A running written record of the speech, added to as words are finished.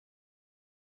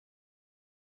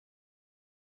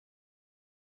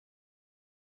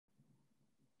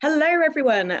Hello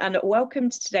everyone and welcome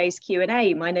to today's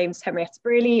Q&A. My name's Henrietta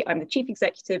Brealey. I'm the Chief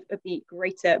Executive of the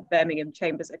Greater Birmingham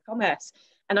Chambers of Commerce,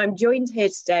 and I'm joined here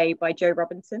today by Joe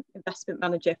Robinson, Investment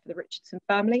Manager for the Richardson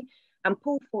family, and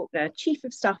Paul Faulkner, Chief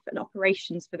of Staff and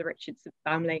Operations for the Richardson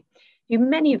family, who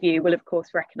many of you will of course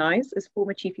recognise as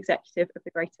former Chief Executive of the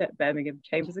Greater Birmingham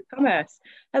Chambers of Commerce.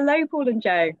 Hello Paul and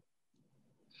Joe.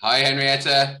 Hi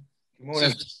Henrietta. Good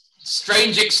morning.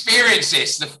 Strange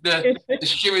experiences. The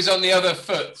shoe is on the other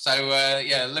foot, so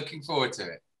yeah, looking forward to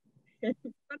it.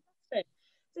 Fantastic.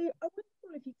 So I wonder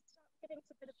if you could start giving us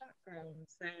a bit of background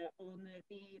on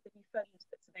the new fund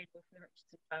that's available from the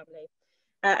Richardson family,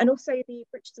 and also the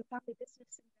Richardson family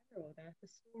business in general. The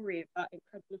story of that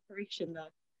incredible operation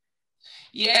there.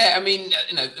 Yeah, I mean,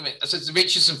 so the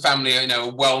Richardson family,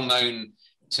 are well known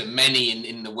to many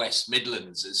in the West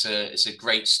Midlands. It's a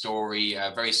great story,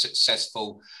 very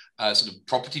successful sort of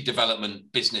property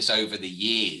development business over the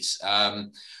years.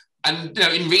 And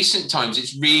in recent times,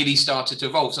 it's really started to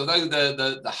evolve. So although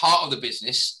the heart of the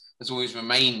business has always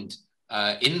remained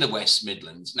in the West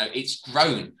Midlands, it's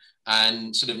grown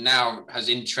and sort of now has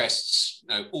interests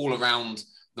all around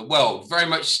the world. Very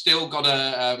much still got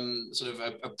a sort of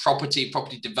a property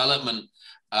development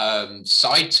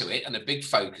side to it, and a big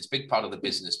focus, big part of the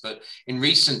business, but in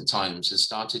recent times has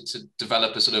started to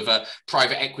develop a sort of a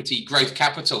private equity growth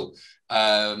capital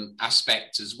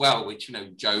aspect as well, which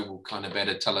Joe will kind of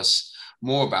better tell us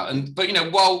more about. But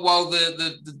while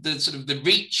the sort of the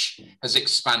reach has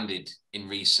expanded in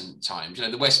recent times,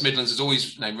 the West Midlands has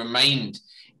always remained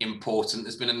important.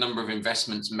 There's been a number of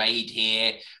investments made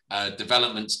here,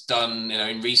 developments done.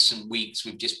 In recent weeks,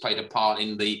 we've just played a part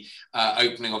in the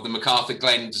opening of the MacArthur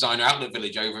Glen Designer Outlet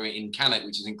Village over in Cannock,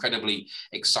 which is incredibly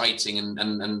exciting,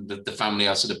 and the family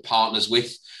are sort of partners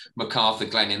with MacArthur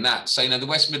Glen in that. So the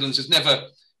West Midlands has never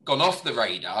gone off the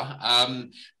radar,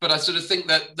 but I sort of think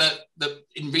that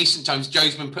in recent times,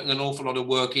 Joe's been putting an awful lot of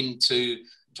work into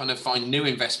trying to find new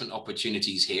investment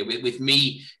opportunities here with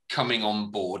me coming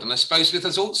on board. And I suppose with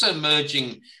us also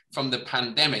emerging from the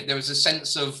pandemic, there was a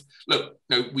sense of, look,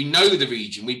 we know the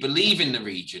region, we believe in the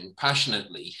region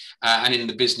passionately and in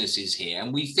the businesses here.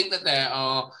 And we think that there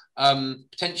are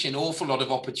potentially an awful lot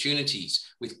of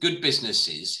opportunities with good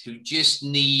businesses who just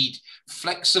need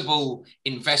flexible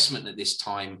investment at this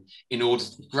time in order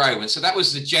to grow. And so that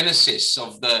was the genesis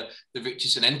of the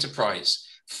Richardson Enterprise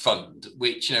Fund,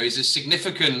 which is a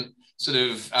significant sort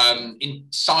of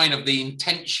sign of the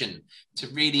intention to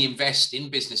really invest in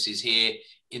businesses here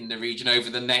in the region over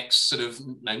the next sort of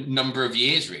number of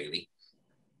years, really.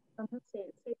 Fantastic.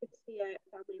 It's so good to see a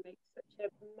family make such a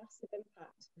massive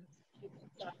impact.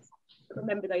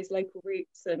 Remember those local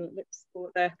roots and look to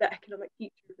support the economic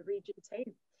future of the region too.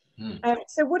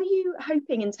 So what are you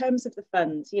hoping in terms of the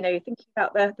fund? Thinking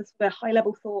about the high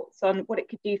level thoughts on what it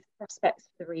could do for prospects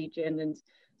for the region and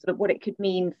sort of what it could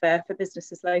mean for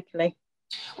businesses locally.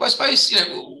 Well, I suppose,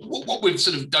 what we've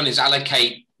sort of done is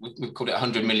allocate, we've called it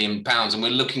 £100 million, and we're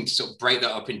looking to sort of break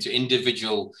that up into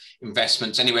individual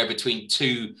investments, anywhere between £2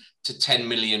 to £10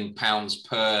 million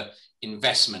per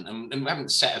investment. And we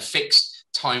haven't set a fixed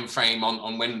time frame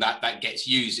on when that gets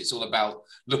used. It's all about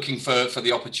looking for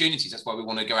the opportunities. That's why we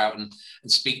want to go out and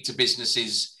speak to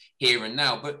businesses here and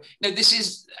now. But this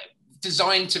is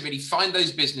designed to really find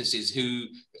those businesses who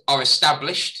are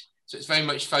established. So it's very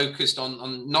much focused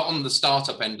on not on the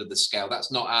startup end of the scale.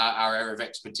 That's not our area of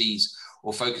expertise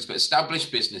or focus, but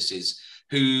established businesses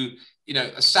who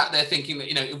are sat there thinking that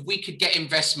if we could get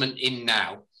investment in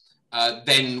now,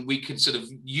 then we could sort of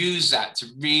use that to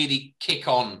really kick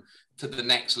on to the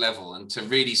next level and to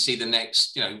really see the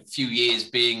next few years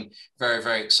being very,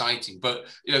 very exciting. But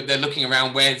they're looking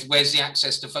around, where's the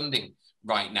access to funding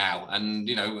right now? And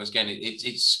again,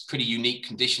 it's pretty unique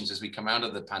conditions as we come out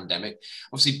of the pandemic.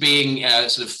 Obviously, being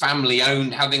sort of family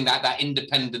owned, having that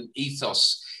independent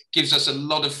ethos gives us a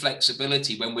lot of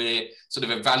flexibility when we're sort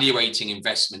of evaluating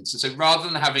investments. And so rather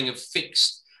than having a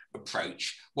fixed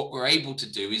approach, what we're able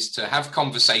to do is to have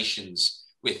conversations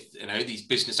with these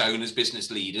business owners,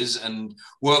 business leaders, and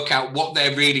work out what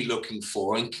they're really looking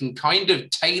for, and can kind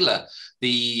of tailor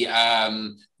the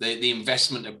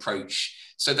investment approach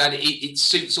so that it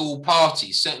suits all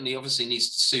parties. Certainly, obviously, needs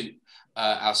to suit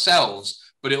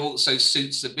ourselves, but it also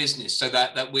suits the business, so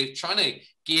that we're trying to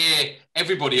gear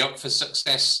everybody up for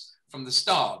success from the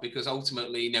start, because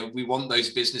ultimately, we want those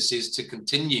businesses to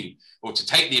continue or to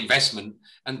take the investment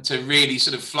and to really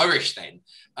sort of flourish then.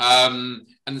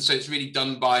 And so it's really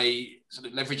done by sort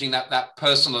of leveraging that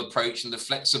personal approach and the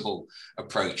flexible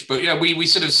approach. But we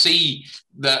sort of see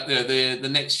that the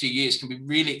next few years can be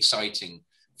really exciting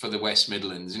for the West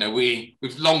Midlands.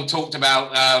 We've long talked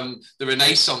about the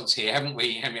Renaissance here, haven't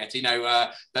we, Henrietta?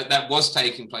 That was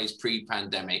taking place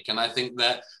pre-pandemic, and I think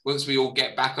that once we all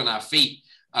get back on our feet,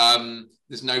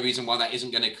 there's no reason why that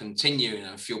isn't going to continue.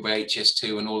 Fueled by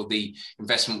HS2 and all of the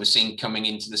investment we're seeing coming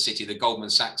into the city. The Goldman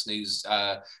Sachs news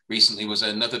recently was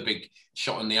another big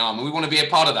shot in the arm, and we want to be a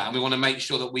part of that, and we want to make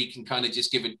sure that we can kind of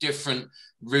just give a different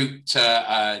route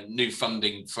to new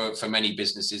funding for many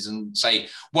businesses, and say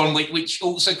one which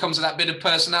also comes with that bit of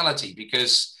personality,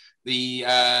 because the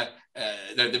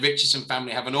Richardson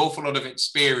family have an awful lot of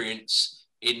experience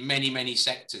in many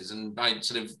sectors, and I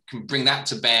sort of can bring that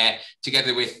to bear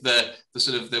together with the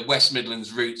sort of the West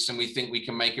Midlands roots, and we think we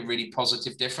can make a really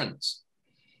positive difference.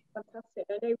 Fantastic.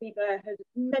 I know we've had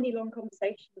many long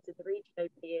conversations in the region over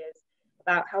the years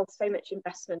about how so much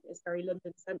investment is very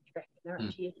London centric, and there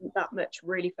actually isn't that much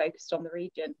really focused on the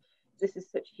region. This is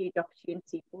such a huge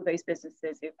opportunity for those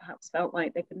businesses who perhaps felt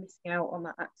like they've been missing out on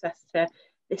that access to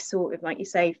this sort of, like you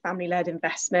say, family-led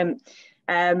investment,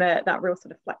 that real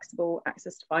sort of flexible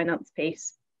access to finance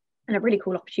piece, and a really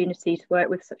cool opportunity to work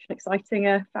with such an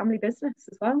exciting family business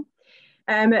as well.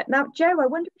 Now, Joe, I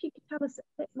wonder if you could tell us a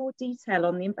bit more detail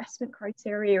on the investment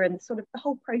criteria and sort of the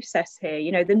whole process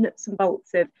here, the nuts and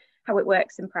bolts of how it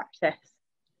works in practice.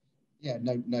 Yeah,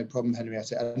 no problem,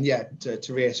 Henrietta. And yeah,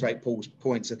 to reiterate Paul's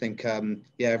points, I think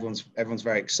everyone's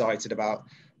very excited about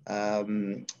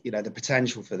the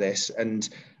potential for this, and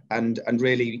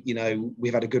really,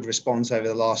 we've had a good response over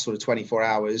the last sort of 24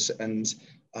 hours, and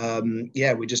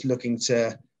we're just looking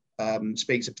to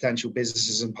speak to potential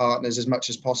businesses and partners as much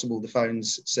as possible. The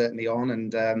phone's certainly on,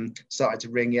 and started to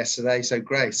ring yesterday, so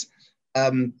great.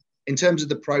 In terms of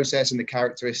the process and the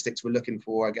characteristics we're looking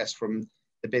for, I guess, from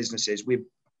the businesses, we've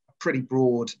a pretty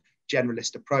broad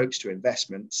generalist approach to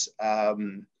investments.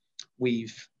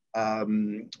 We've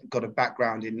got a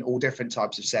background in all different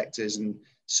types of sectors, and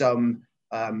some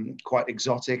quite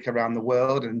exotic around the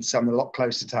world, and some a lot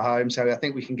closer to home. So I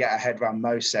think we can get our head around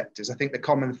most sectors. I think the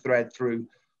common thread through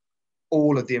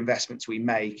all of the investments we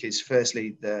make is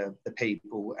firstly the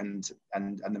people and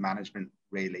the management.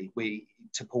 Really,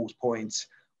 to Paul's point,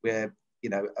 we're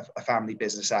a family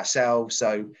business ourselves,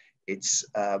 so it's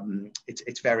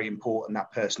very important,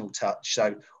 that personal touch.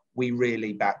 So we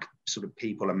really back sort of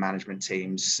people and management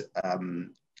teams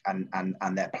and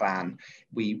their plan.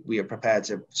 We are prepared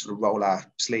to sort of roll our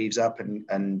sleeves up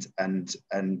and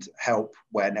help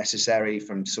where necessary,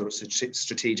 from sort of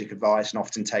strategic advice, and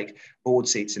often take board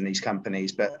seats in these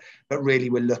companies. But really,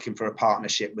 we're looking for a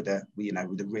partnership with a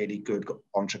really good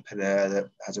entrepreneur that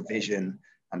has a vision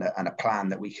and a plan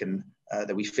that we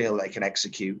feel they can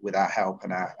execute with our help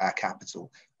and our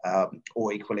capital,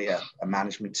 or equally a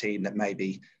management team that may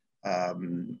be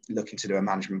looking to do a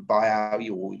management buyout,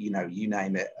 or you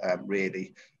name it,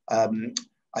 really.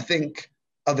 I think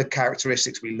other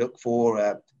characteristics we look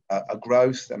for are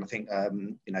growth, and I think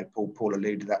Paul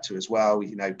alluded that to as well.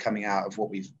 Coming out of what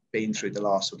we've been through the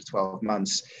last sort of 12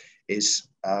 months is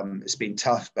it's been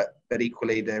tough, but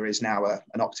equally there is now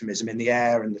an optimism in the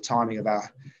air, and the timing of our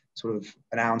sort of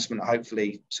announcement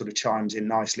hopefully sort of chimes in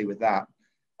nicely with that.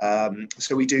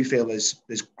 So we do feel there's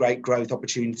great growth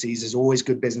opportunities. There's always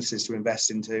good businesses to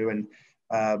invest into, and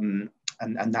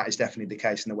that is definitely the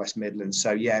case in the West Midlands.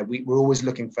 So yeah, we're always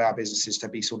looking for our businesses to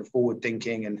be sort of forward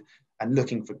thinking and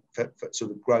looking for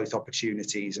sort of growth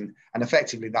opportunities, and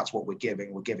effectively that's what we're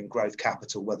giving. We're giving growth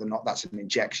capital, whether or not that's an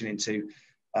injection into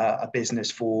a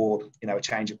business for a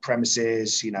change of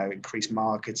premises, increased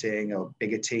marketing, or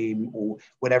bigger team, or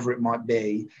whatever it might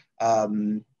be.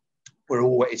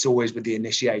 It's always with the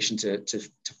initiation to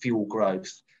fuel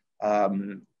growth,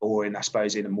 or in a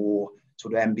more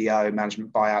sort of MBO,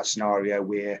 management buyout scenario,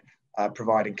 we're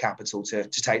providing capital to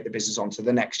take the business on to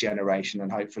the next generation,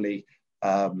 and hopefully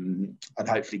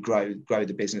grow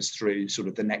the business through sort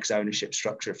of the next ownership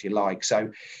structure, if you like.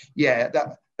 So yeah,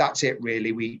 that's it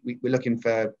really. We're looking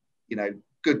for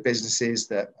good businesses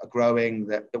that are growing,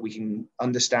 that we can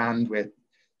understand.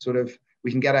 We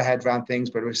can get our head around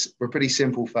things, but we're pretty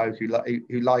simple folk who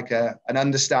like an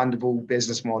understandable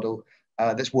business model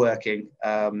that's working.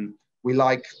 We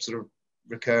like sort of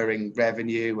recurring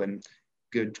revenue and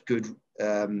good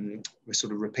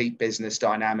sort of repeat business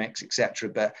dynamics, etc.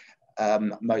 But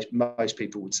most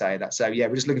people would say that. So yeah,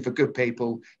 we're just looking for good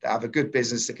people that have a good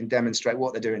business that can demonstrate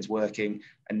what they're doing is working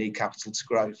and need capital to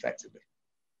grow effectively.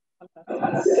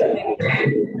 Fantastic.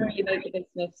 You make a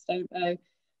business, don't they?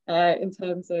 In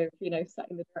terms of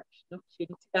setting the direction and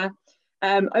opportunity there.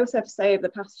 I also have to say, over the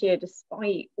past year,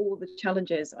 despite all the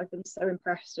challenges, I've been so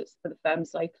impressed at some of the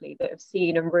firms locally that have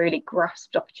seen and really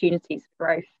grasped opportunities for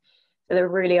growth. So there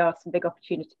really are some big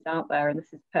opportunities out there, and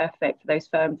this is perfect for those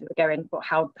firms that are going, but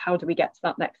how do we get to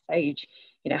that next stage?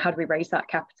 How do we raise that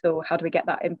capital? How do we get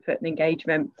that input and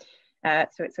engagement?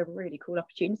 So it's a really cool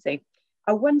opportunity.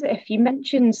 I wonder if you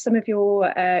mentioned some of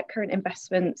your current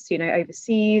investments,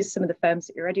 overseas, some of the firms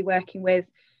that you're already working with.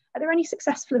 Are there any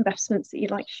successful investments that you'd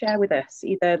like to share with us,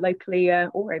 either locally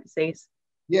or overseas?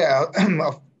 Yeah,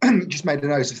 I've just made a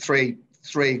note of three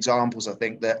examples, I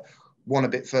think, that one a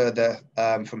bit further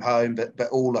from home, but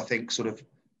all, I think, sort of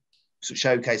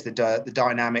showcase the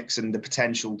dynamics and the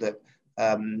potential that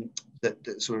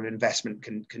that sort of investment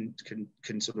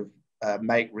can sort of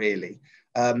make, really.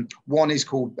 One is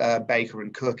called Baker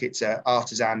 & Cook. It's an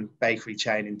artisan bakery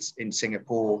chain in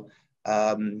Singapore.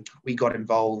 We got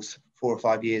involved 4 or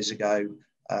 5 years ago,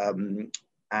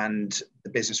 and the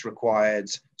business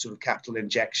required sort of capital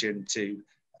injection to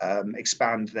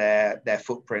expand their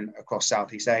footprint across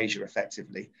Southeast Asia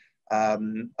effectively. At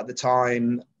the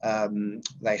time,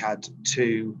 they had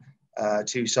two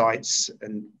sites,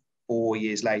 and 4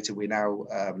 years later, we're now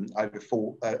over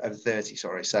 30.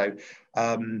 Sorry, so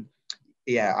our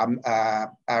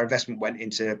investment went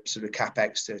into sort of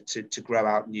capex to grow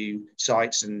out new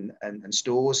sites and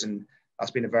stores, and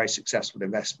that's been a very successful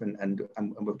investment, and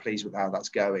we're pleased with how that's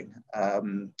going.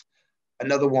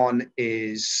 Another one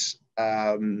is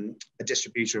a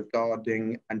distributor of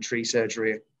gardening and tree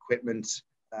surgery equipment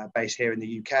based here in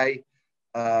the UK.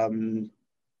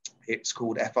 It's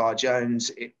called FR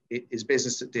Jones. It is a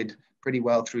business that did pretty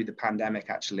well through the pandemic,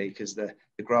 actually, because the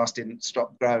grass didn't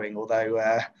stop growing,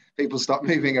 although people stopped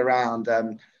moving around.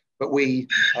 But we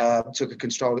took a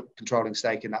controlling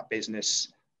stake in that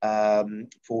business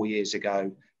 4 years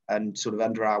ago, and sort of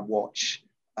under our watch,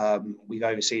 we've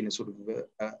overseen a sort of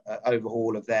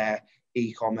overhaul of their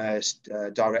e-commerce,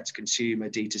 direct-to-consumer,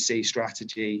 D2C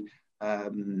strategy.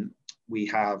 We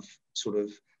have sort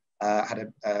of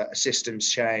had a systems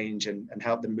change and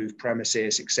helped them move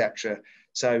premises, etc.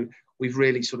 So we've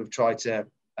really sort of tried to,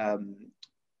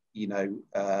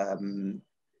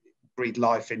 breathe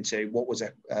life into what was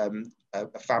a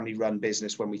family-run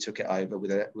business when we took it over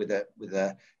with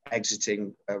a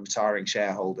exiting, retiring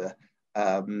shareholder.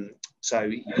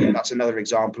 So that's another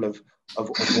example of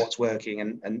what's working,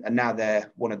 and now they're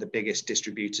one of the biggest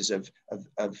distributors of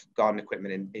garden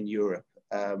equipment in Europe,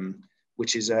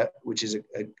 which is a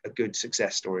good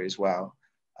success story as well.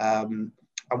 And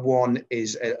one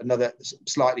is another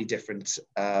slightly different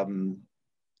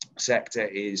sector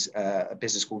is a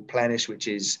business called Plenish, which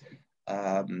is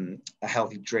a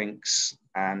healthy drinks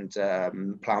and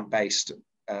plant-based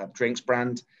drinks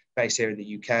brand based here in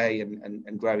the UK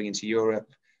and growing into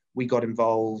Europe. We got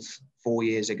involved 4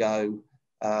 years ago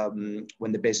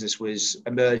when the business was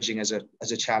emerging as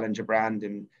a challenger brand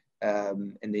in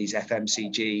these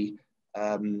FMCG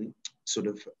in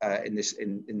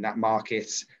that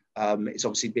market. It's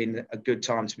obviously been a good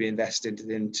time to be invested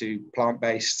into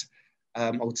plant-based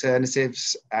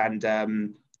alternatives, and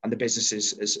the business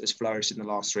has flourished in the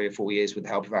last 3 or 4 years with the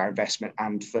help of our investment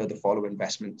and further follow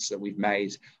investments that we've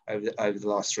made over the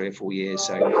last 3 or 4 years.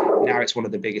 So now it's one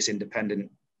of the biggest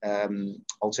independent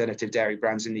alternative dairy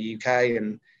brands in the UK,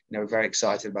 and we're very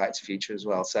excited about its future as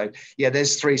well. So yeah,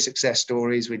 there's 3 success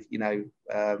stories. With we're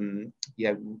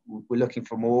looking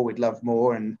for more. We'd love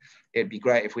more, and it'd be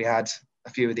great if we had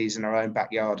a few of these in our own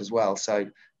backyard as well. So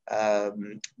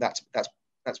that's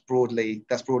broadly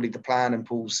the plan, and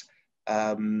Paul's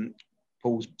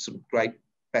sort of great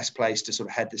best place to sort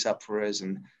of head this up for us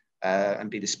and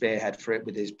be the spearhead for it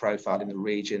with his profile in the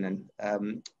region,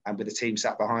 and with the team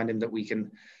sat behind him that we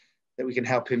can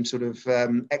help him sort of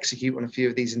execute on a few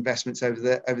of these investments over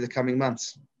the coming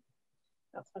months.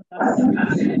 That's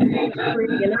fantastic. It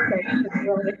really illustrates the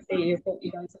variety of what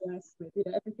you guys are working with.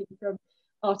 Everything from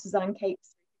artisan capes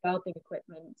to gardening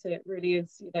equipment. It really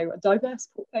is, a diverse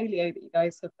portfolio that you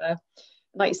guys have there.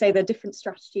 Like you say, there are different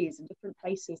strategies and different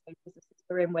places those businesses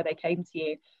are in where they came to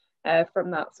you. From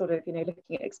that sort of,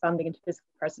 looking at expanding into physical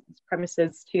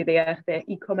premises to the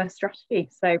e-commerce strategy.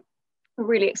 So a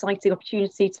really exciting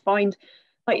opportunity to find,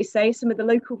 like you say, some of the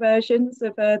local versions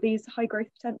of these high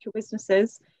growth potential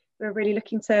businesses who are really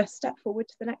looking to step forward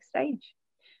to the next stage.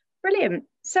 Brilliant.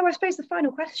 So I suppose the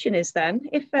final question is then,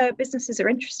 if businesses are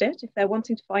interested, if they're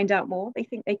wanting to find out more, they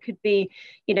think they could be,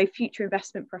 future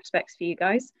investment prospects for you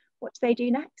guys, what do they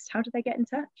do next? How do they get in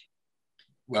touch?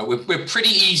 Well, we're pretty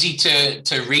easy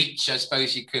to reach. I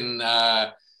suppose you can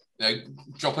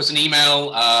drop us an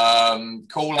email,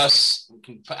 call us. We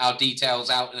can put our details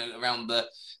out around the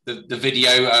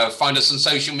video. Find us on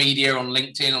social media, on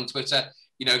LinkedIn, on Twitter.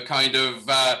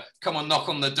 come and knock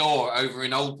on the door over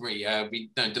in Oldbury. Be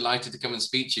delighted to come and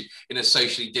speak to you in a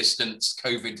socially distanced,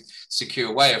 COVID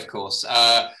secure way, of course.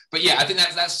 But yeah, I think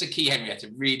that's the key,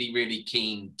 Henrietta. Really, really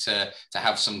keen to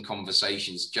have some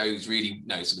conversations. Joe's really,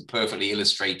 sort of perfectly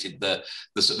illustrated the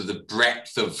sort of the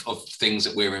breadth of things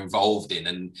that we're involved in,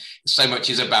 and so much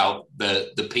is about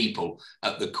the people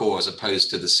at the core as opposed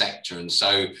to the sector. And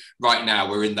so right now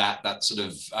we're in that sort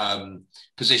of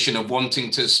position of wanting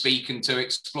to speak and to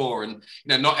explore, and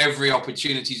not every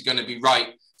opportunity is going to be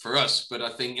right for us, but I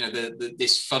think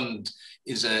this fund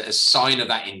is a sign of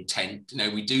that intent.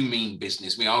 We do mean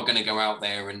business. We are going to go out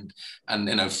there and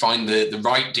find the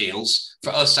right deals for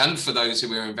us and for those who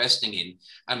we're investing in,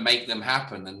 and make them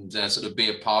happen, and sort of be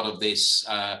a part of this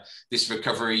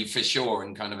recovery for sure.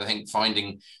 And kind of, I think,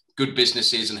 finding good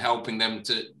businesses and helping them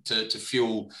to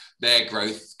fuel their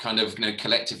growth kind of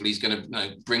collectively is going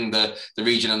to bring the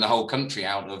region and the whole country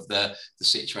out of the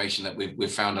situation that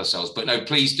we've found ourselves. But no,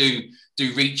 please do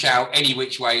reach out any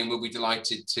which way, and we'll be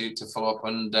delighted to follow up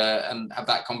and have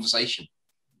that conversation.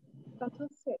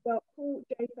 Fantastic. Well, Paul,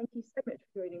 Joe, thank you so much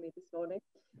for joining me this morning.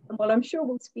 And while I'm sure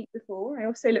we'll speak before, I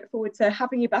also look forward to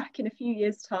having you back in a few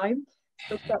years' time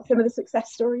to talk about some of the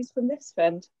success stories from this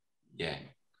fund. Yeah.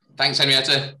 Thanks,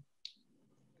 Henrietta.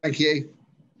 Thank you.